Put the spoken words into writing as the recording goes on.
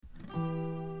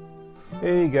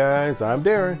Hey guys, I'm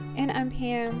Darren. And I'm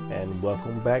Pam. And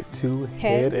welcome back to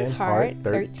Head and Heart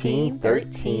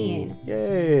 1313.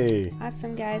 Yay!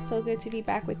 Awesome, guys. So good to be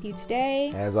back with you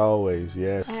today. As always,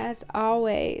 yes. As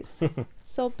always.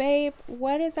 So, babe,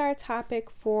 what is our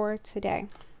topic for today?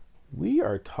 We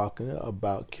are talking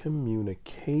about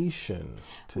communication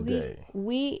today.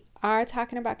 We are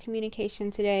talking about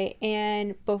communication today.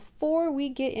 And before we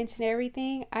get into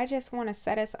everything, I just want to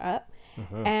set us up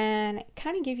and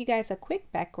kind of give you guys a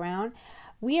quick background.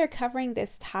 We are covering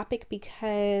this topic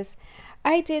because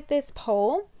I did this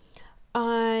poll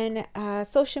on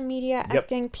social media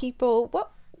asking people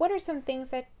what are some things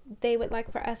that they would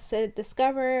like for us to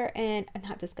discuss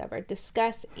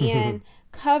and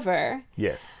cover.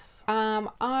 Yes.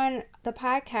 On the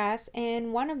podcast,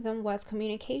 and one of them was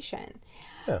communication.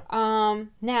 Yeah.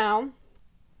 Now,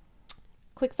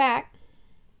 quick fact,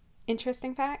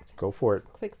 interesting fact. Go for it.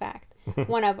 Quick fact.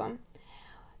 One of them.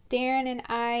 Darren and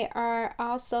I are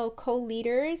also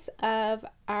co-leaders of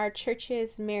our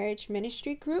church's marriage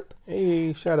ministry group.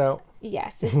 Hey, shout out.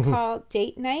 Yes, it's called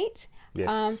Date Night.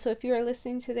 Yes. So if you are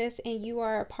listening to this and you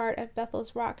are a part of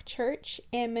Bethel's Rock Church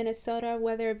in Minnesota,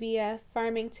 whether via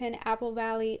Farmington, Apple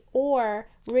Valley, or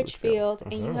Richfield,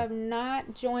 and you have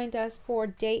not joined us for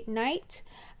Date Night,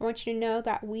 I want you to know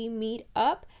that we meet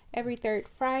up every third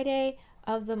Friday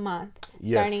of the month,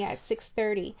 starting at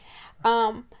 6:30.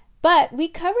 But we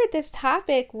covered this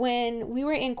topic when we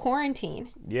were in quarantine.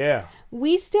 Yeah.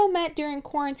 We still met during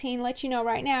quarantine. Let you know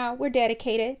right now, we're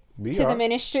dedicated to the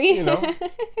ministry. You know,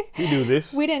 we do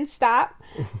this. We didn't stop.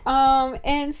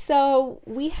 And so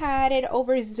we had it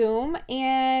over Zoom,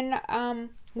 and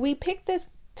we picked this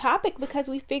topic because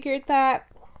we figured that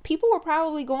people were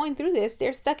probably going through this.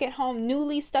 They're stuck at home,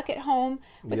 newly stuck at home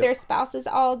with their spouses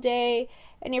all day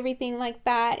and everything like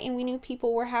that. And we knew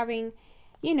people were having,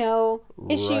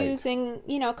 issues and,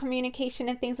 communication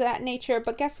and things of that nature.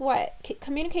 But guess what?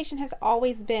 Communication has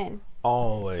always been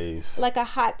like a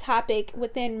hot topic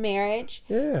within marriage.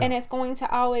 Yeah. And it's going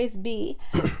to always be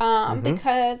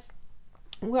because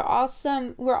we're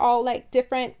all like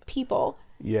different people.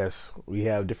 Yes, we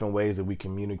have different ways that we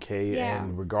communicate,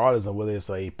 and regardless of whether it's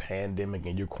a pandemic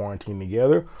and you're quarantined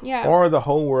together, or the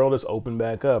whole world is open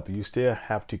back up, you still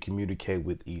have to communicate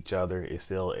with each other. It's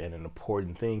still an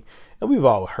important thing, and we've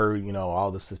all heard,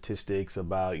 all the statistics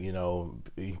about,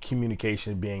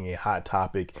 communication being a hot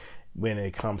topic when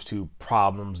it comes to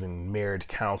problems and marriage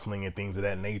counseling and things of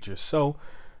that nature. So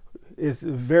it's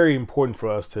very important for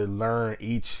us to learn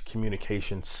each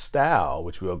communication style,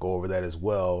 which we'll go over that as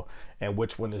well, and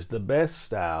which one is the best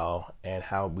style and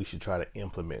how we should try to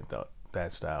implement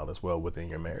that style as well within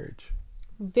your marriage.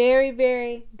 Very,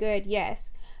 very good.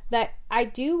 Yes. That I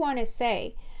do want to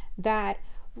say that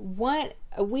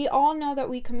we all know that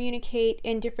we communicate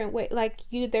in different ways.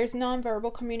 There's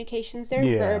nonverbal communications, there's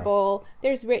verbal,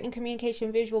 there's written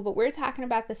communication, visual, but we're talking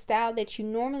about the style that you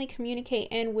normally communicate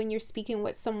in when you're speaking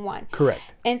with someone. Correct.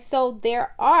 And so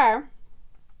there are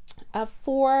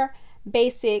 4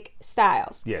 basic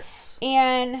styles. Yes.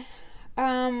 And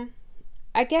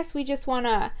I guess we just want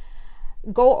to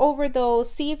go over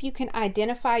those, see if you can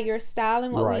identify your style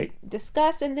and what we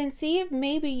discuss, and then see if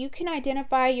maybe you can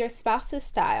identify your spouse's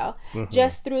style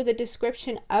just through the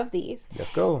description of these.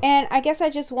 Let's go. And I guess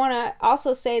I just want to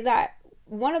also say that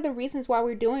one of the reasons why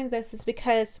we're doing this is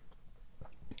because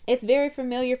it's very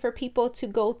familiar for people to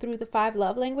go through the 5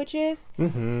 love languages.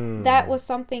 That was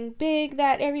something big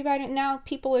that everybody, now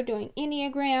people are doing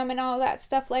Enneagram and all that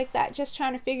stuff like that, just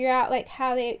trying to figure out like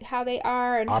how they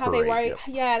are and how they work.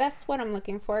 Yeah, that's what I'm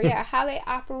looking for. Yeah, how they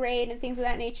operate and things of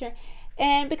that nature.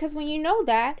 And because when you know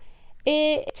that,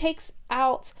 it takes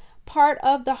out part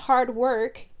of the hard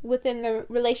work within the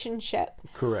relationship.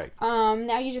 Correct.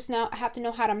 Now you just have to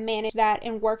know how to manage that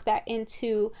and work that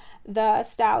into the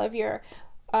style of your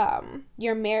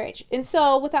marriage. And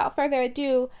so without further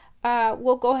ado,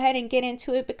 we'll go ahead and get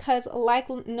into it, because like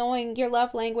knowing your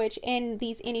love language and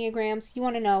these Enneagrams, you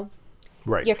want to know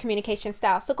your communication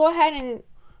style. So go ahead and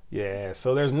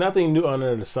so there's nothing new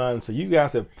under the sun. So you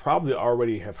guys have probably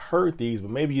already have heard these,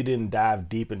 but maybe you didn't dive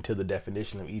deep into the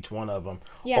definition of each one of them,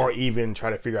 or even try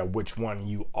to figure out which one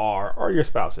you are or your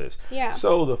spouse is.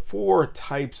 So the 4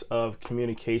 types of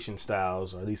communication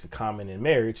styles, or at least common in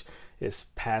marriage, is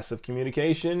passive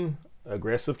communication,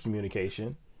 aggressive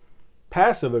communication,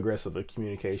 passive aggressive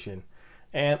communication,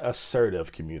 and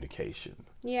assertive communication.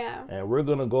 Yeah. And we're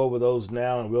going to go over those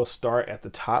now, and we'll start at the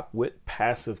top with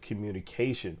passive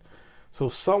communication. So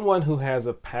someone who has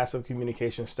a passive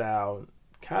communication style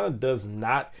kind of does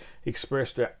not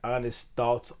express their honest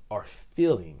thoughts or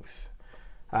feelings.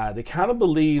 They kind of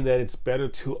believe that it's better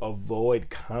to avoid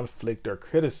conflict or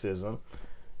criticism.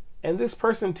 And this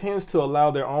person tends to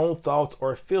allow their own thoughts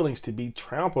or feelings to be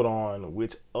trampled on,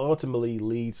 which ultimately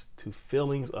leads to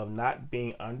feelings of not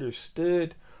being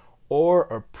understood or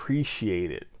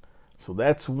appreciated. So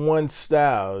that's one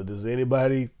style. Does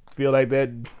anybody feel like that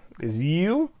is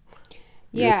you?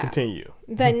 Yeah. Continue.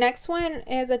 The next one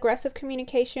is aggressive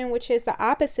communication, which is the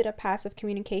opposite of passive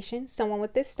communication. Someone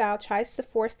with this style tries to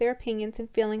force their opinions and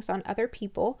feelings on other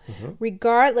people,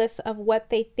 regardless of what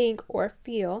they think or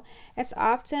feel. It's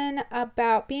often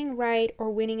about being right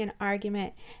or winning an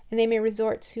argument, and they may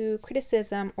resort to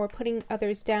criticism or putting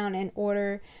others down in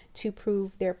order to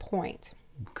prove their point.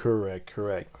 Correct.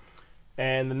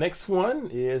 And the next one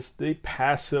is the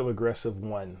passive aggressive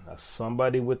one.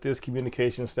 Somebody with this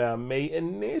communication style may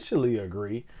initially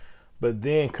agree, but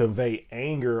then convey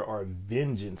anger or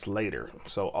vengeance later.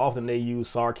 So often they use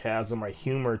sarcasm or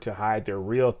humor to hide their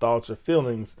real thoughts or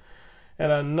feelings.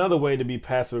 And another way to be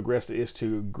passive aggressive is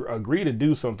to agree to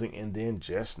do something and then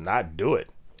just not do it.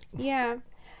 Yeah.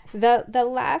 The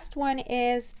last one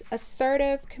is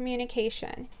assertive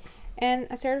communication. And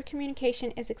assertive communication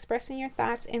is expressing your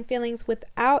thoughts and feelings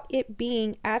without it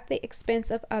being at the expense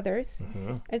of others.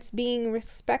 It's being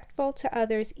respectful to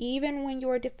others even when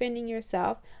you're defending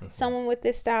yourself. Someone with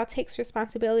this style takes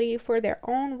responsibility for their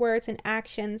own words and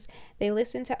actions. They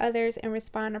listen to others and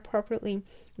respond appropriately.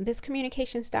 This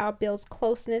communication style builds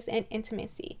closeness and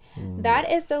intimacy. That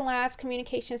is the last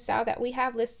communication style that we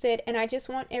have listed, and I just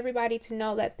want everybody to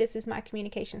know that this is my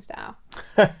communication style.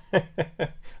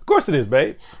 Of course it is,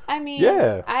 babe. I mean,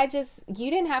 yeah.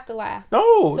 You didn't have to laugh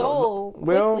quickly.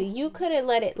 Well, you could have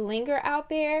let it linger out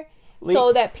there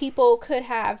so that people could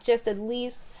have just at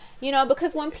least,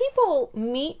 because when people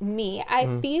meet me,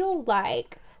 I feel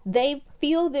like they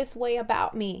feel this way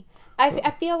about me.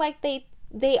 I feel like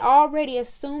they already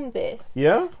assumed this.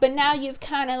 Yeah. But now you've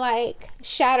kind of like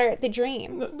shattered the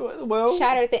dream.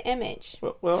 Shattered the image.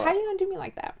 How are you going to do me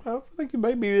like that? I think you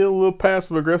may be a little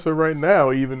passive aggressive right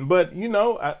now even. But,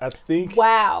 I think...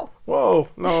 Wow. Whoa.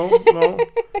 No.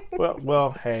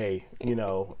 well, hey,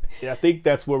 I think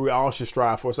that's what we all should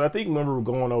strive for. So I think when we're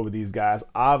going over these guys,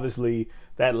 obviously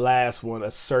that last one,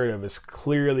 assertive, is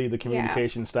clearly the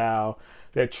communication style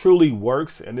that truly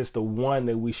works. And it's the one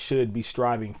that we should be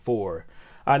striving for.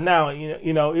 Now,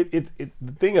 the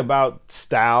thing about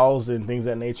styles and things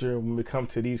of that nature when we come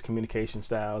to these communication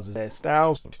styles is that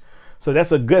styles. So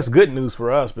that's good news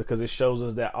for us because it shows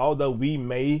us that although we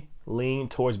may lean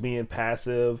towards being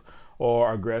passive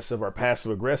or aggressive or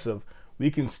passive aggressive, we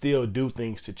can still do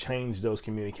things to change those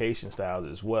communication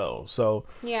styles as well. So,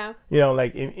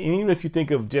 even if you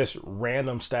think of just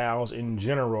random styles in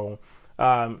general,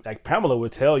 like Pamela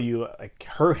would tell you, like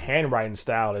her handwriting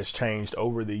style has changed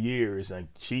over the years, and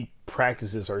she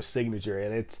practices her signature,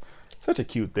 and it's such a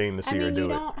cute thing to see her do it. You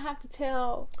don't have to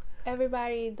tell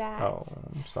everybody that. Oh,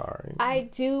 I'm sorry. I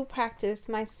do practice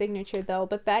my signature though,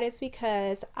 but that is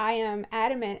because I am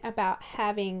adamant about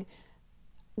having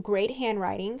great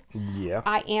handwriting. Yeah.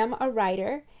 I am a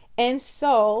writer, and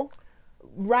so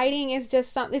writing is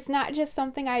just something. It's not just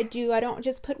something I do. I don't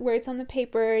just put words on the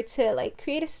paper to like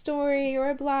create a story or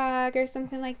a blog or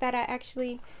something like that. I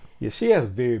actually... Yeah, she has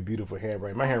very beautiful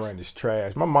handwriting. My handwriting is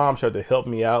trash. My mom tried to help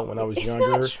me out when I was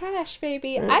younger. It's not trash,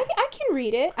 baby. Yeah. I can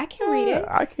read it. I can read it.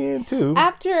 I can too.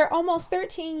 After almost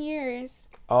 13 years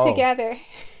together.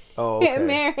 Oh, okay.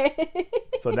 Married.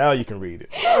 So now you can read it.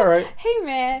 All right. Hey,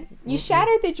 man, you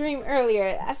shattered the dream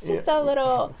earlier. That's just a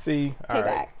little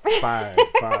payback. Right.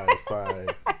 Fine.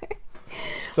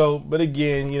 So, but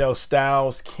again,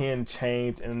 styles can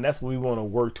change, and that's what we want to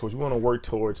work towards. We want to work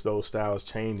towards those styles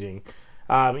changing.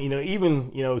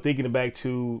 Even thinking back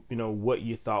to, what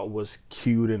you thought was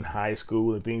cute in high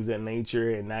school and things of that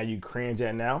nature, and now you cringe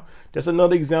at now. Just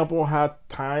another example of how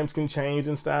times can change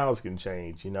and styles can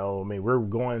change. We're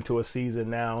going into a season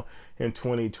now in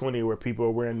 2020 where people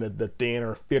are wearing the thin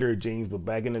or fitter jeans, but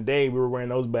back in the day, we were wearing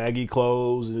those baggy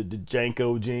clothes, the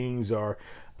Janko jeans or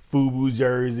FUBU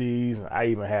jerseys. I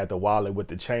even had the wallet with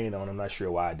the chain on. I'm not sure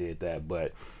why I did that,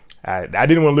 but I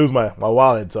didn't want to lose my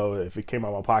wallet, so if it came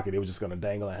out of my pocket, it was just going to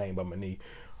dangle and hang by my knee.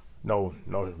 No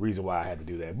reason why I had to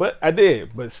do that. But I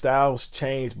did. But styles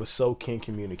change, but so can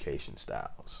communication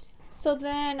styles. So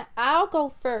then I'll go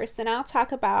first, and I'll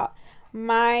talk about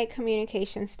my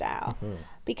communication style.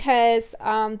 Because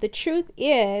the truth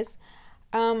is,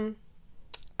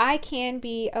 I can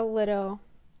be a little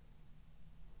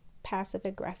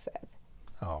passive-aggressive.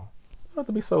 Oh, you don't have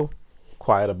to be so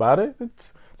quiet about it.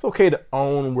 It's okay to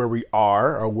own where we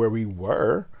are or where we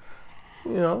were.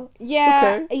 you know.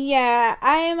 Yeah, okay. Yeah,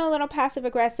 I am a little passive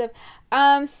aggressive.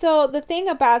 So the thing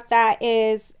about that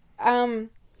is, I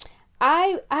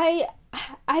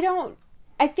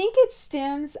think it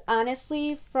stems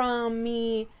honestly from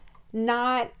me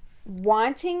not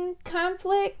wanting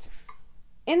conflict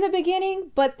in the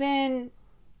beginning, but then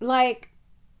like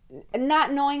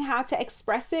not knowing how to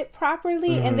express it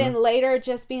properly, and then later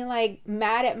just being like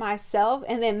mad at myself,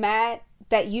 and then mad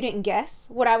that you didn't guess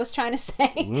what I was trying to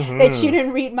say, that you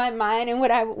didn't read my mind and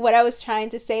what I was trying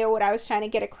to say or what I was trying to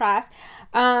get across.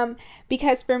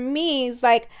 Because for me, it's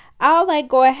like I'll like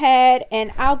go ahead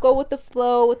and I'll go with the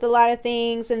flow with a lot of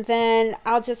things, and then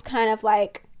I'll just kind of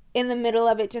like in the middle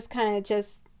of it just kind of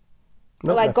just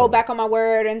like go back on my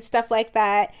word and stuff like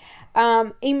that,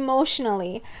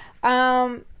 emotionally,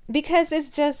 because it's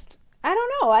just I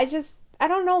don't know, I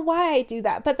don't know why I do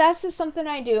that, but that's just something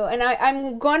I do, and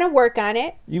I'm going to work on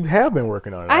it. You have been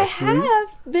working on it. I have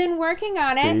been working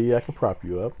on it. See, I can prop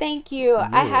you up. Thank you. Yeah.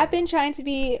 I have been trying to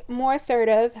be more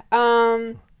assertive.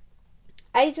 I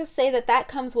just say that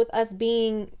comes with us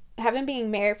having been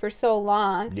married for so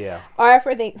long. Yeah. Or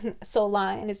for so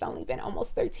long, and it's only been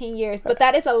almost 13 years, but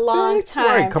that is a long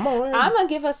time. Right, come on. I'm gonna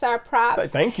give us our props.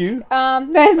 Thank you.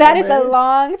 That is a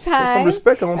long time. Put some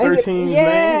respect on 13's name.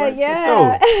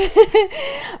 Yeah.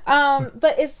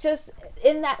 But it's just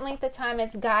in that length of time,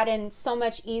 it's gotten so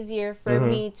much easier for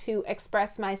me to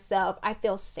express myself. I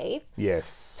feel safe.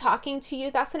 Yes. Talking to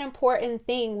you, that's an important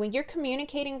thing. When you're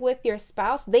communicating with your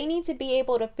spouse, they need to be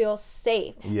able to feel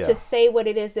safe to say what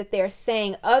it is that they're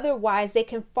saying. Otherwise, they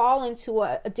can fall into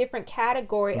a different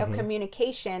category of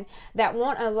communication that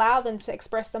won't allow them to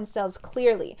express themselves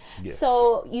clearly. Yes.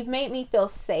 So you've made me feel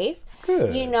safe.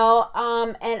 Good. You know,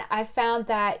 and I found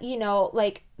that, you know,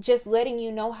 like just letting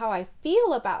you know how I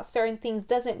feel about certain things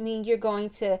doesn't mean you're going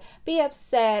to be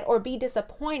upset or be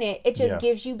disappointed. It just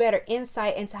gives you better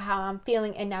insight into how I'm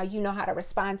feeling, and now you know how to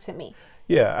respond to me.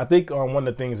 Yeah, I think one of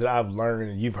the things that I've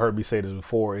learned, and you've heard me say this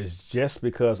before, is just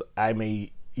because I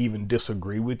may even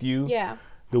disagree with you,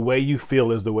 the way you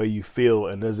feel is the way you feel,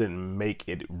 and doesn't make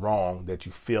it wrong that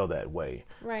you feel that way.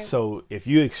 Right. So if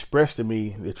you express to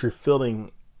me that you're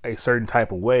feeling a certain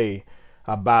type of way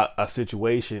about a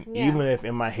situation, even if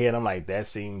in my head I'm like, that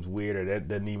seems weird, or that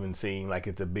doesn't even seem like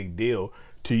it's a big deal,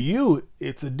 to you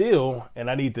it's a deal, and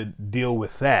I need to deal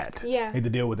with that. I need to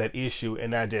deal with that issue,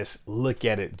 and I just look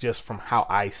at it just from how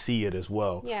I see it as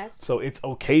well. Yes. So it's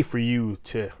okay for you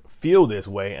to feel this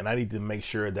way, and I need to make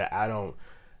sure that I don't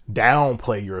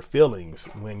downplay your feelings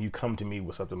when you come to me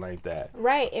with something like that.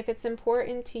 Right. If it's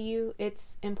important to you,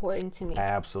 it's important to me.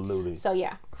 Absolutely. So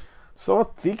yeah. So I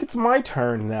think it's my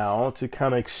turn now to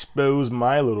kind of expose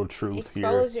my little truth here.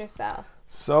 Expose yourself.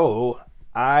 So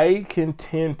I can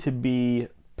tend to be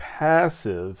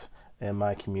passive in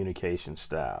my communication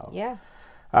style. Yeah.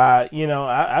 You know,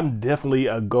 I'm definitely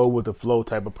a go with the flow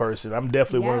type of person. I'm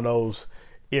definitely one of those,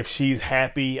 if she's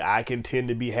happy, I can tend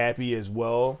to be happy as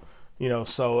well. You know,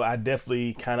 so I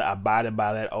definitely kind of abided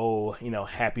by that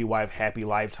happy wife, happy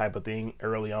life type of thing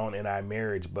early on in our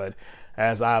marriage. But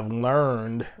as I've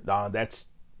learned, that's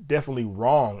definitely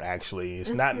wrong, actually. It's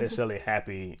not necessarily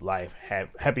happy life,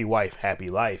 happy wife, happy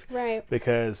life. Right.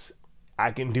 Because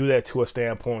I can do that to a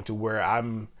standpoint to where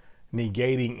I'm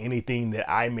negating anything that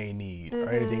I may need or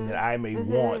anything that I may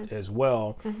want as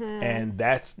well. And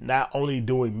that's not only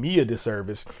doing me a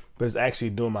disservice, but it's actually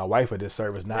doing my wife a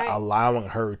disservice, not allowing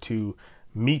her to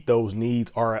meet those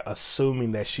needs or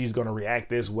assuming that she's going to react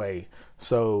this way.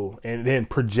 So, and then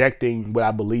projecting what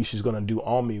I believe she's going to do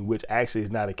on me, which actually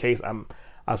is not the case.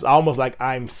 It's almost like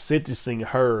I'm sentencing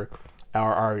her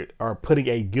or putting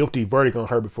a guilty verdict on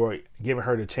her before giving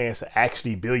her the chance to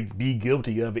actually be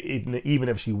guilty of it, even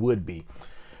if she would be.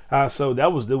 So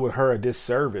that was doing her a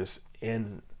disservice.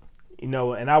 And, you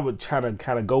know, and I would try to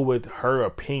kind of go with her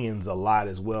opinions a lot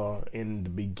as well in the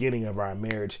beginning of our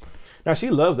marriage. Now,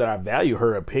 she loves that I value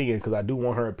her opinion because I do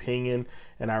want her opinion.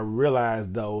 And I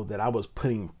realized, though, that I was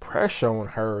putting pressure on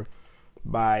her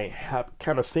by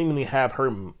kind of seemingly have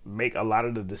her make a lot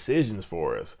of the decisions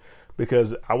for us.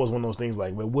 Because I was one of those things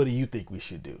like, well, what do you think we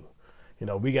should do? You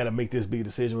know, we got to make this big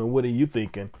decision. Well, what are you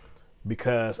thinking?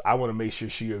 Because I want to make sure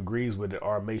she agrees with it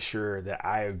or make sure that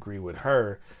I agree with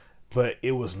her. But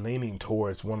it was leaning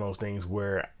towards one of those things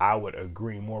where I would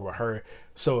agree more with her.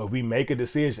 So if we make a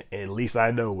decision, at least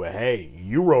I know, well, hey,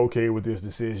 you were okay with this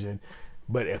decision.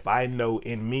 But if I know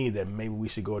in me that maybe we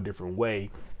should go a different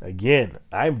way, again,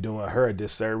 I'm doing her a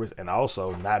disservice and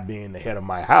also not being the head of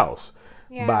my house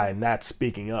by not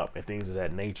speaking up and things of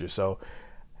that nature. So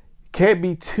can't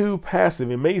be too passive.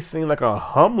 It may seem like a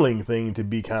humbling thing to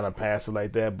be kind of passive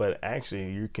like that, but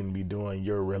actually you can be doing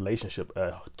your relationship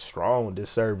a strong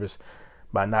disservice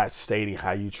by not stating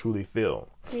how you truly feel.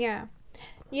 Yeah.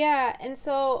 And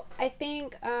so I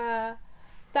think that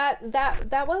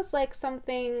was like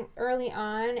something early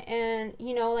on, and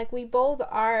like we both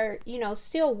are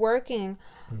still working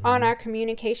on our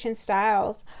communication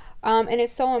styles, and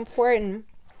it's so important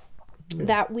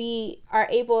that we are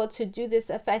able to do this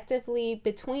effectively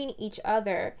between each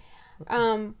other.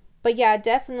 But yeah,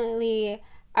 definitely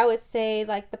I would say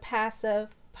like the passive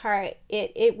part,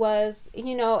 it was,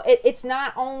 it's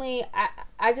not only,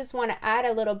 I just want to add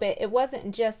a little bit, it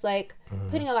wasn't just like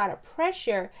putting a lot of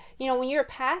pressure. When you're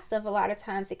passive, a lot of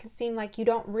times it can seem like you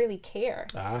don't really care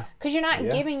because you're not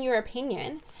giving your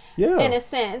opinion in a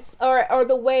sense, or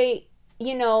the way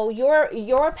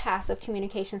your passive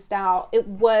communication style,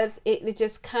 it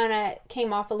just kind of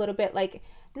came off a little bit like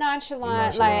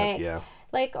nonchalant,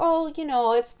 like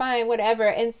oh, it's fine, whatever.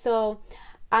 And so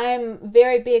I'm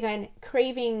very big on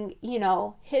craving,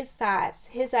 his thoughts,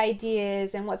 his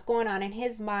ideas, and what's going on in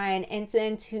his mind, and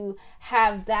then to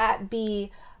have that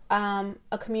be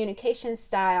a communication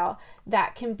style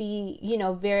that can be,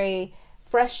 very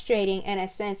frustrating in a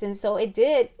sense. And so it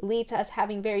did lead to us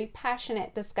having very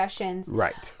passionate discussions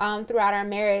throughout our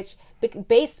marriage,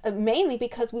 based mainly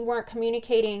because we weren't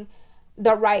communicating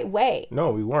the right way.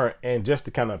 No, we weren't. And just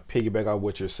to kind of piggyback on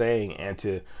what you're saying, and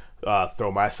to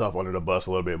throw myself under the bus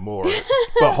a little bit more,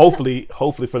 but hopefully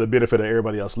for the benefit of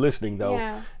everybody else listening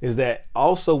though, is that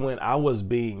also when I was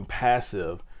being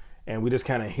passive, and we just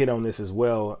kind of hit on this as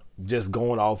well, just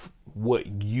going off what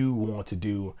you want to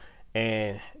do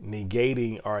and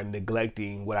negating or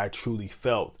neglecting what I truly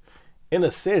felt, in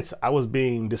a sense I was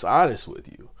being dishonest with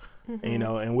you.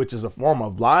 And which is a form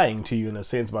of lying to you in a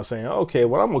sense, by saying, okay,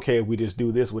 well, I'm okay if we just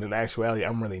do this, when in actuality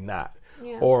I'm really not.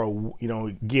 Or,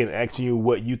 again, asking you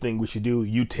what you think we should do,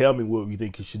 you tell me what you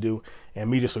think you should do, and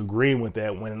me just agreeing with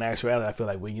that, when in actuality I feel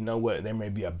like, well, you know what, there may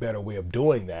be a better way of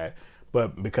doing that,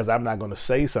 but because I'm not going to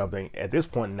say something at this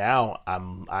point, now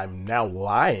I'm now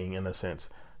lying in a sense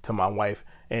to my wife.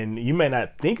 And you may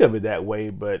not think of it that way,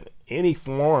 but any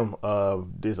form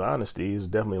of dishonesty is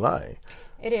definitely lying.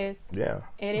 It is. Yeah.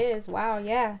 It is. Wow.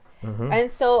 Yeah.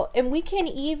 And so, and we can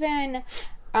even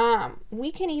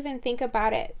think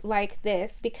about it like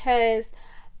this, because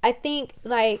I think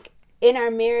like in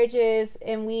our marriages,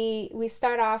 and we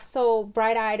start off so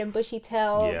bright-eyed and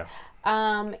bushy-tailed.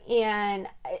 And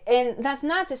that's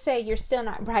not to say you're still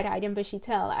not bright-eyed and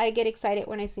bushy-tailed. I get excited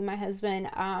when I see my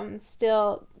husband,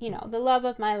 still, the love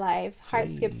of my life, heart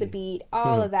skips a beat,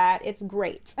 all of that. It's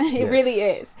great. It really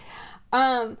is.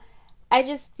 I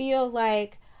just feel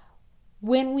like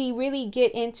when we really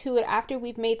get into it, after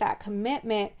we've made that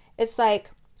commitment, it's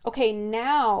like, okay,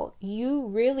 now you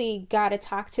really got to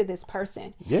talk to this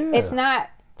person. It's not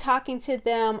talking to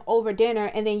them over dinner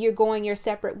and then you're going your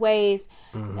separate ways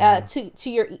to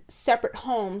your separate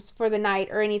homes for the night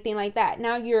or anything like that.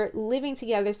 Now you're living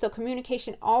together, so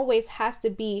communication always has to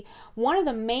be one of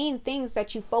the main things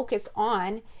that you focus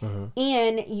on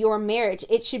in your marriage.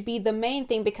 It should be the main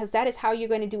thing, because that is how you're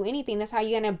going to do anything. That's how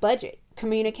you're going to budget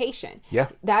communication.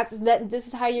 This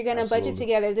is how you're going to budget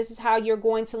together. This is how you're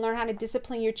going to learn how to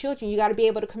discipline your children. You got to be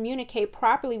able to communicate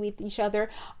properly with each other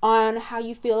on how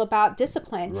you feel about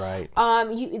discipline.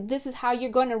 This is how you're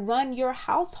going to run your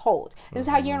household. This is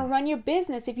how you're going to run your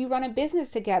business if you run a business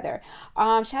together.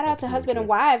 Shout out to husband and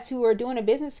wives who are doing a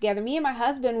business together. Me and my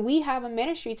husband, we have a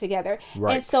ministry together.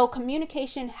 And so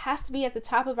communication has to be at the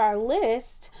top of our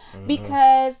list,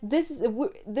 because this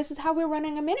is how we're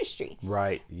running a ministry.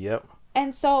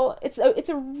 And so it's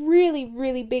a really,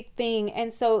 really big thing.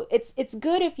 And so it's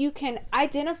good if you can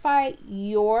identify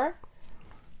your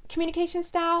communication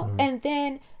style and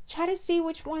then try to see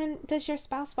which one does your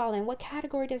spouse fall in. What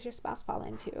category does your spouse fall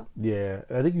into? Yeah,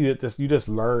 I think you just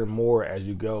learn more as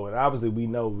you go. And obviously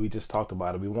we just talked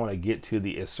about it. We want to get to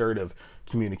the assertive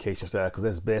communication style, because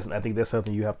that's best. And I think that's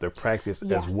something you have to practice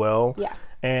as well.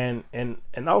 And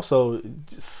also,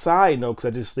 side note, because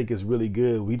I just think it's really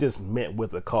good, we just met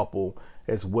with a couple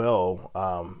as well,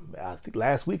 I think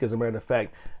last week, as a matter of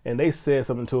fact, and they said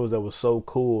something to us that was so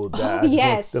cool that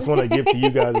I just want to give to you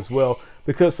guys as well,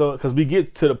 because we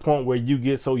get to the point where you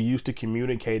get so used to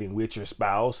communicating with your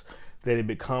spouse that it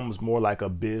becomes more like a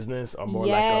business or more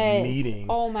like a meeting.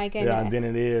 Oh my goodness. Than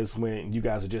it is when you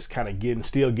guys are just kind of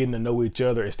still getting to know each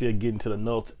other and still getting to the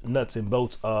nuts and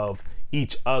bolts of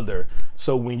each other.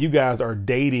 So when you guys are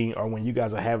dating, or when you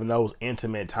guys are having those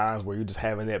intimate times where you're just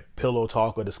having that pillow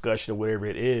talk or discussion or whatever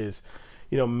it is,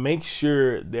 make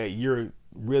sure that you're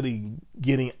really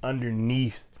getting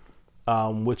underneath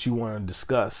what you want to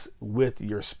discuss with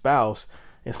your spouse,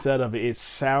 instead of it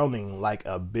sounding like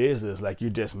a business, like you're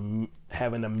just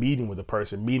having a meeting with a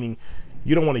person, meaning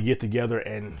you don't want to get together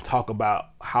and talk about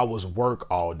how was work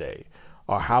all day,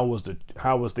 or how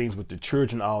was things with the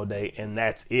children all day, and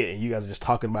that's it. And you guys are just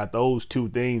talking about those two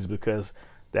things because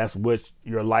that's what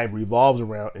your life revolves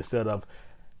around, instead of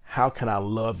how can I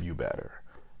love you better,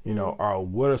 or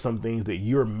what are some things that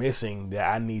you're missing that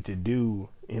I need to do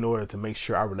in order to make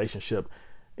sure our relationship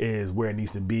is where it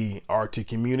needs to be, or to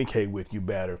communicate with you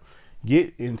better.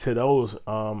 Get into those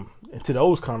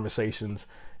conversations,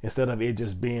 instead of it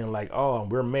just being like, oh,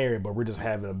 we're married, but we're just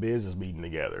having a business meeting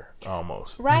together,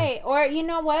 almost. Right. Or you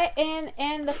know what?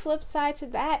 And the flip side to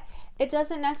that, it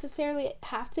doesn't necessarily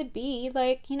have to be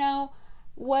like, how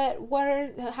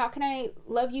can I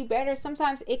love you better?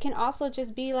 Sometimes it can also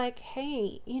just be like,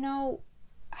 hey,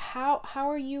 how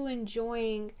are you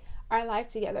enjoying our life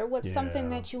together? What's something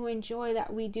that you enjoy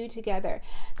that we do together?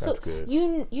 So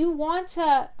you want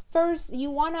to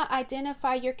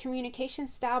identify your communication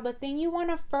style, but then you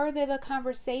want to further the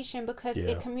conversation, because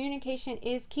communication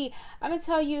is key. I'm gonna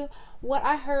tell you what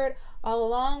I heard a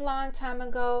long time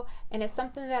ago, and it's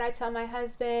something that I tell my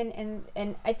husband,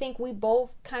 and I think we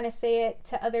both kind of say it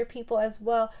to other people as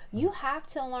well. You have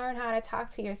to learn how to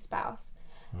talk to your spouse.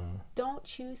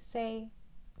 Don't you say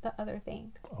the other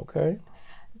thing. Okay.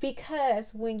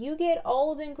 Because when you get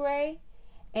old and gray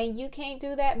and you can't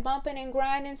do that bumping and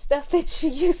grinding stuff that you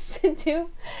used to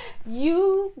do,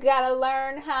 you gotta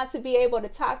learn how to be able to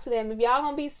talk to them. If y'all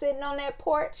gonna be sitting on that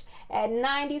porch at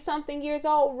 90 something years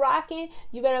old rocking,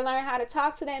 you better learn how to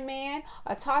talk to that man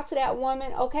or talk to that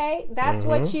woman. Okay, that's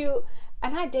what you.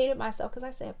 And I dated myself because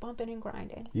I said bumping and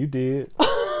grinding. You did.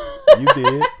 You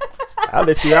did. I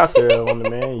let you out there on the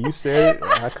man. You said it.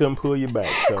 I couldn't pull you back.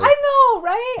 So I know,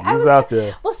 right? I was out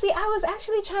there. Well, see, I was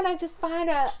actually trying to just find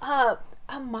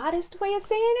a modest way of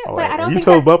saying it, but right. I don't you think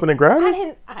told bumping and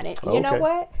grinding. I didn't. You know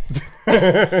what?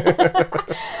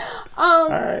 All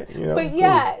right. But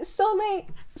yeah, so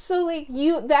like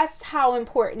you. That's how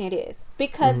important it is,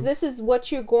 because this is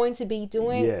what you're going to be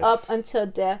doing up until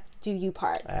death do you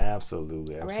part.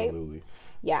 Absolutely. Right?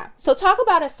 Yeah. So talk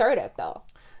about assertive though.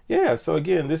 Yeah, so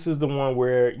again, this is the one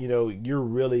where, you're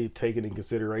really taking in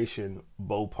consideration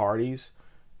both parties,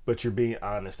 but you're being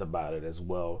honest about it as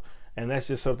well. And that's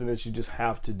just something that you just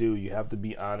have to do. You have to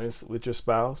be honest with your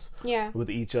spouse, with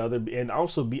each other, and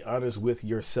also be honest with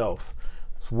yourself.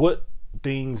 What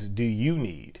things do you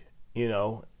need?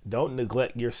 Don't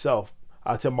neglect yourself.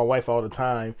 I tell my wife all the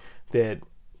time that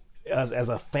as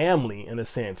a family, in a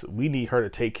sense, we need her to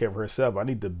take care of herself. I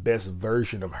need the best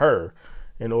version of her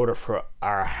in order for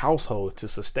our household to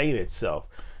sustain itself.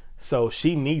 So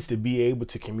she needs to be able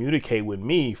to communicate with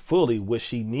me fully what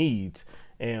she needs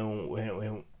and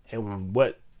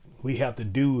what we have to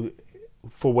do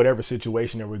for whatever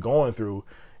situation that we're going through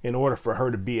in order for her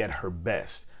to be at her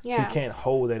best. Yeah. She can't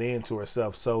hold that into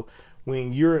herself. So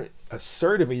when you're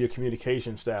assertive in your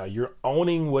communication style, you're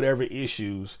owning whatever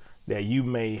issues that you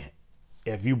may,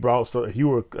 if you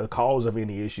were a cause of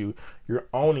any issue, you're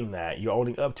owning that. You're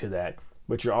owning up to that.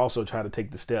 But you're also trying to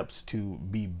take the steps to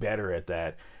be better at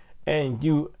that. And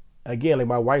you, again, like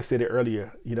my wife said it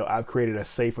earlier, I've created a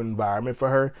safe environment for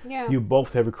her. Yeah. You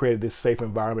both have created this safe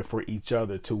environment for each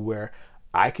other, to where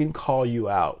I can call you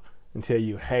out and tell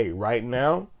you, hey, right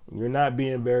now, you're not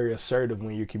being very assertive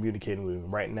when you're communicating with me.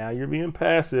 Right now, you're being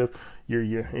passive.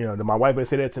 My wife may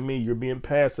say that to me, you're being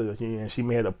passive. And she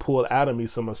may have to pull out of me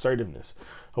some assertiveness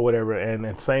or whatever.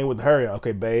 And same with her.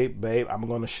 Okay, babe, I'm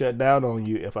going to shut down on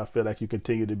you if I feel like you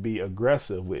continue to be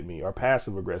aggressive with me or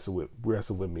passive aggressive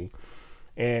with me.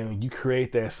 And you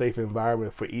create that safe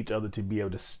environment for each other to be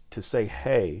able to say,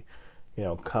 hey,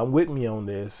 come with me on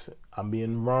this. I'm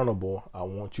being vulnerable. I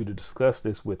want you to discuss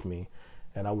this with me.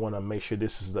 And I want to make sure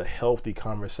this is a healthy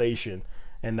conversation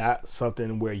and not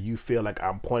something where you feel like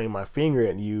I'm pointing my finger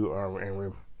at you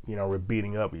and we're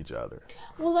beating up each other.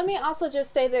 Well, let me also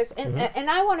just say this, and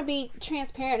I want to be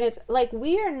transparent. It's like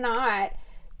we are not,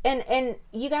 and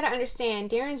you got to understand,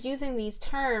 Darren's using these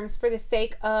terms for the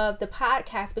sake of the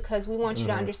podcast, because we want you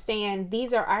to understand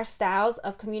these are our styles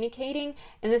of communicating,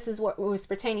 and this is what it was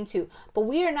pertaining to. But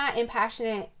we are not in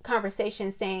passionate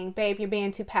conversations saying, babe, you're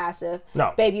being too passive.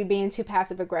 No. Babe, you're being too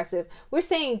passive aggressive. We're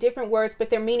saying different words, but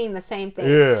they're meaning the same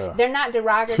thing. Yeah. They're not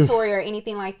derogatory or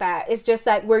anything like that. It's just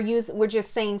like we're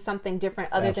just saying something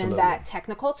different other than that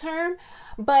technical term.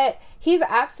 But he's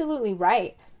absolutely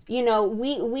right. You know,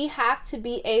 we have to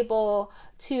be able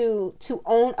to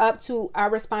own up to our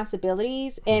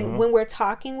responsibilities, and when we're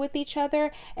talking with each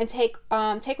other, and take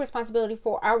responsibility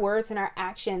for our words and our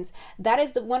actions. That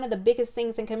is one of the biggest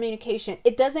things in communication.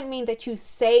 It doesn't mean that you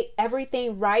say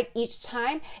everything right each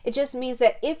time. It just means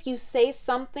that if you say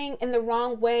something in the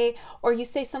wrong way, or you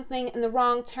say something in the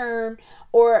wrong term,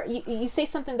 or you say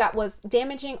something that was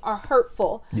damaging or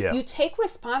hurtful, you take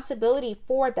responsibility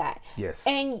for that. Yes.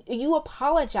 And you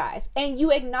apologize, and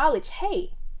you acknowledge,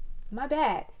 hey, my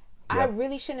bad. I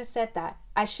really shouldn't have said that.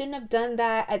 I shouldn't have done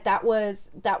that. That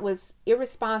was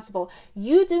irresponsible.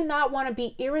 You do not want to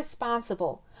be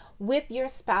irresponsible with your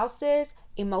spouse's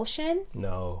emotions.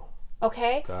 No.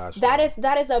 Okay. Gosh, that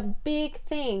is a big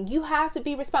thing. You have to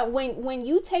be responsible. When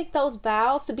you take those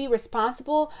vows to be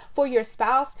responsible for your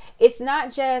spouse, it's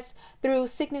not just through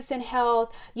sickness and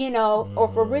health, you know, or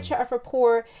for richer or for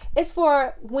poor. It's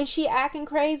for when she acting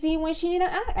crazy, when she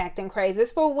not acting crazy.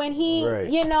 It's for when he,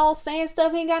 you know, saying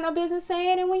stuff he ain't got no business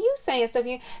saying, and when you saying stuff,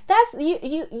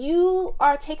 you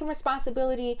are taking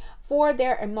responsibility for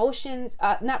their emotions,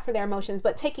 not for their emotions,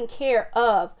 but taking care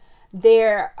of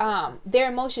their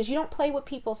emotions. You don't play with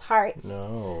people's hearts.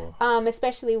 No.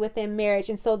 Especially within marriage.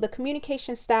 And so the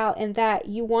communication style, and that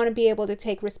you want to be able to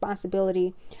take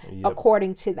responsibility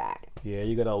according to that. Yeah,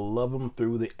 you gotta love them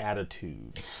through the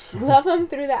attitude. Love them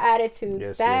through the attitude.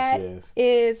 Yes, that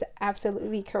is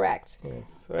absolutely correct.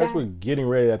 Yes. So as we're getting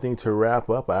ready, I think, to wrap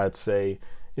up, I'd say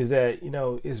is that, you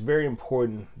know, it's very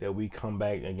important that we come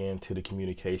back again to the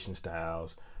communication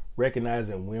styles,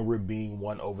 recognizing when we're being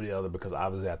one over the other, because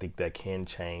obviously I think that can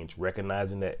change.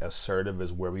 Recognizing that assertive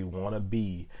is where we want to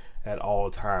be at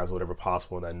all times, whatever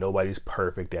possible. That nobody's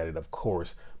perfect at it, of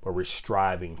course, but we're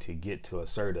striving to get to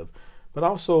assertive. But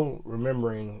also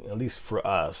remembering, at least for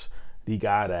us, the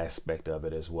God aspect of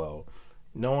it as well.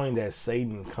 Knowing that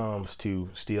Satan comes to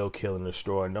steal, kill, and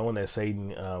destroy. Knowing that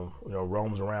Satan,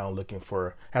 roams around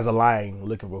as a lion,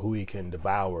 looking for who he can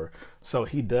devour. So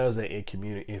he does that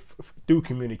through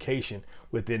communication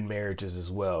within marriages as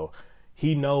well.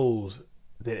 He knows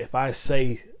that if I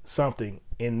say something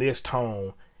in this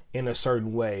tone, in a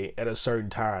certain way, at a certain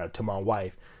time to my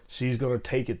wife, she's going to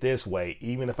take it this way,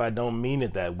 even if I don't mean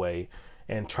it that way,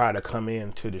 and try to come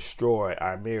in to destroy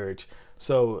our marriage.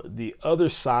 So the other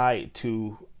side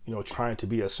to, trying to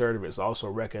be assertive is also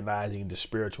recognizing the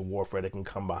spiritual warfare that can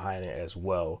come behind it as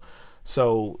well.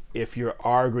 So if you're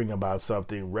arguing about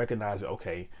something, recognize,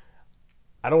 okay,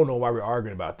 I don't know why we're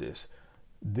arguing about this.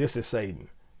 This is Satan.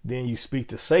 Then you speak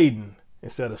to Satan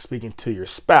instead of speaking to your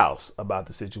spouse about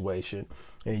the situation,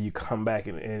 and you come back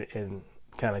and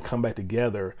kind of come back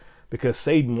together, because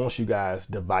Satan wants you guys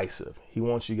divisive. He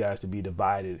wants you guys to be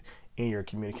divided in your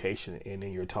communication and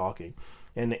in your talking.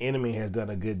 And the enemy has done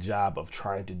a good job of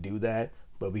trying to do that,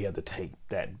 but we have to take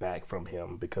that back from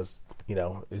him, because,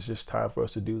 it's just time for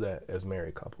us to do that as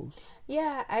married couples.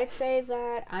 Yeah, I'd say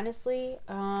that honestly,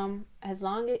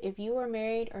 if you are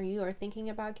married or you are thinking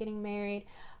about getting married,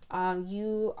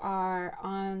 you are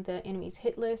on the enemy's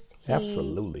hit list. He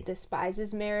Absolutely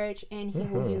despises marriage, and he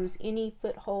will use any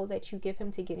foothold that you give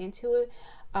him to get into it,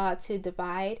 to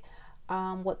divide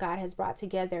what God has brought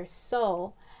together.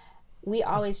 So we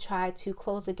always try to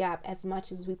close the gap as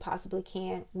much as we possibly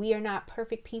can. We are not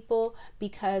perfect people,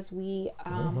 because we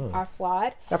are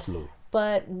flawed. Absolutely.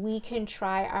 But we can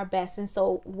try our best. And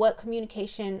so what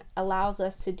communication allows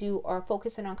us to do, or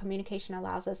focusing on communication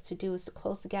allows us to do, is to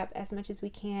close the gap as much as we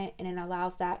can. And it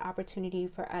allows that opportunity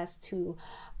for us to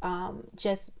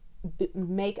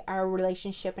make our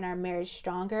relationship and our marriage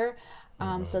stronger,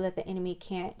 so that the enemy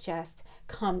can't just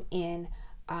come in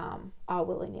all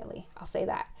willy-nilly. I'll say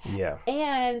that. Yeah.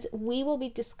 And we will be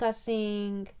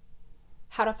discussing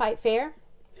how to fight fair.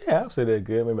 Yeah, I'll say that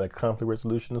good. Maybe like conflict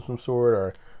resolution of some sort,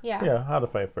 or how to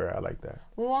fight fair. I like that.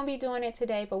 We won't be doing it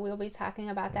today, but we'll be talking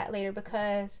about that later,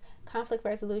 because conflict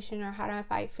resolution, or how to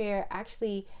fight fair,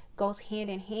 actually goes hand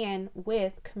in hand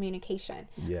with communication.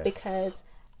 Yes. Because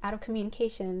out of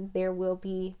communication, there will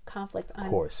be conflict on, of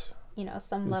course,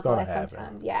 some level at some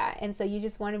time. Yeah. And so you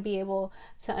just want to be able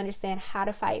to understand how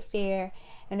to fight fair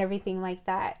and everything like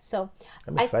that. So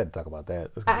I'm excited to talk about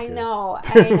that. I know.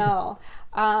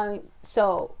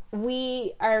 So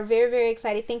we are very, very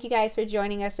excited. Thank you guys for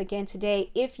joining us again today.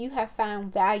 If you have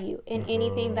found value in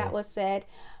anything that was said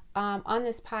on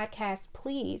this podcast,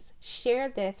 please share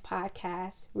this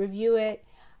podcast, review it,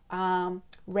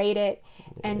 rate it,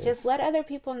 and just let other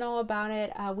people know about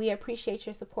it. We appreciate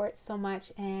your support so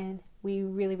much, and we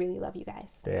really, really love you guys.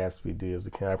 Yes, we do.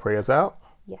 Can I pray us out?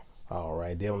 Yes. All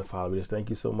right, dear Heavenly Father, we just thank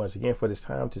you so much again for this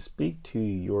time to speak to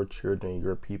your children,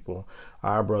 your people,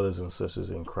 our brothers and sisters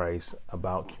in Christ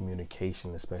about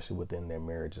communication, especially within their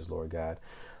marriages, Lord God.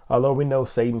 Lord, we know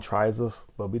Satan tries us,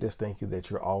 but we just thank you that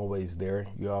you're always there.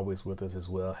 You're always with us as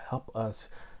well. Help us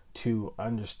to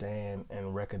understand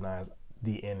and recognize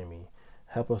the enemy.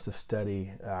 Help us to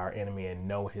study our enemy and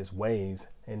know his ways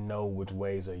and know which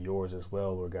ways are yours as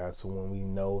well, Lord God. So when we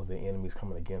know the enemy's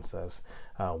coming against us,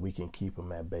 we can keep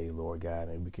him at bay, Lord God.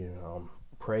 And we can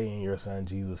pray in your son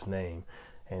Jesus' name,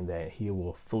 and that he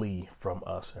will flee from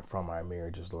us and from our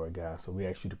marriages, Lord God. So we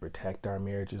ask you to protect our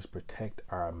marriages, protect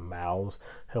our mouths.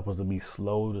 Help us to be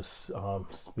slow to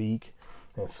speak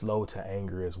and slow to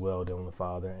anger as well, dear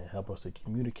Father, and help us to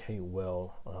communicate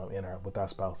well with our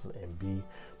spouses and be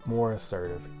more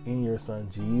assertive. In your son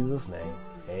Jesus' name,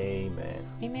 amen.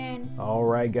 Amen. All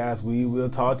right, guys, we will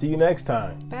talk to you next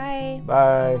time. Bye.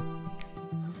 Bye.